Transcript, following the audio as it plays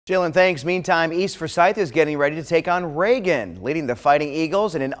Jaylen, thanks. Meantime, East Forsyth is getting ready to take on Reagan. Leading the Fighting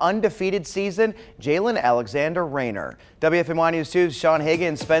Eagles in an undefeated season, Jaylen Alexander-Raynor. WFMY News 2's Sean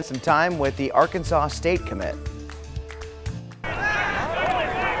Higgins spent some time with the Arkansas State commit.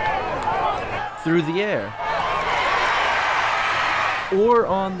 Through the air or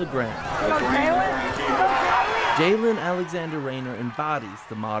on the ground, Jaylen Alexander-Raynor embodies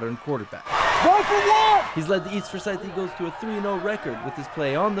the modern quarterback. He's led the East Forsyth Eagles to a 3-0 record with his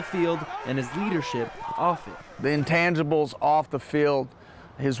play on the field and his leadership off it. The intangibles off the field,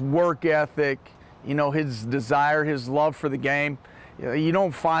 his work ethic, his desire, his love for the game. You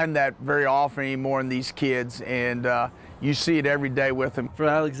don't find that very often anymore in these kids, and you see it every day with him. For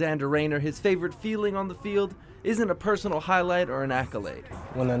Alexander-Raynor, his favorite feeling on the field isn't a personal highlight or an accolade.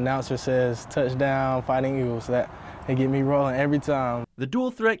 When the announcer says touchdown, Fighting Eagles, that they get me rolling every time. The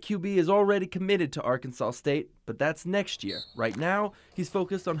dual threat QB is already committed to Arkansas State, but that's next year. Right now, he's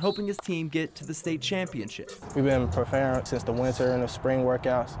focused on helping his team get to the state championship. We've been preparing since the winter and the spring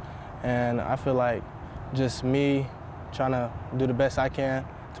workouts, and I feel like just me trying to do the best I can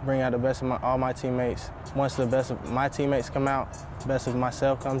to bring out the best of all my teammates. Once the best of my teammates come out, the best of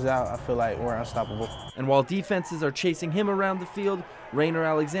myself comes out, I feel like we're unstoppable. And while defenses are chasing him around the field, Raynor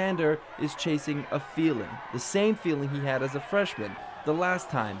Alexander is chasing a feeling, the same feeling he had as a freshman the last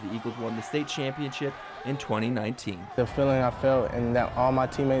time the Eagles won the state championship in 2019. The feeling I felt and that all my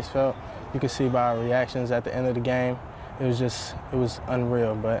teammates felt, you could see by our reactions at the end of the game. It was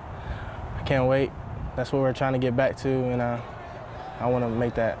unreal, but I can't wait. That's what we're trying to get back to, and I want to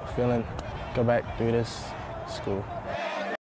make that feeling go back through this school.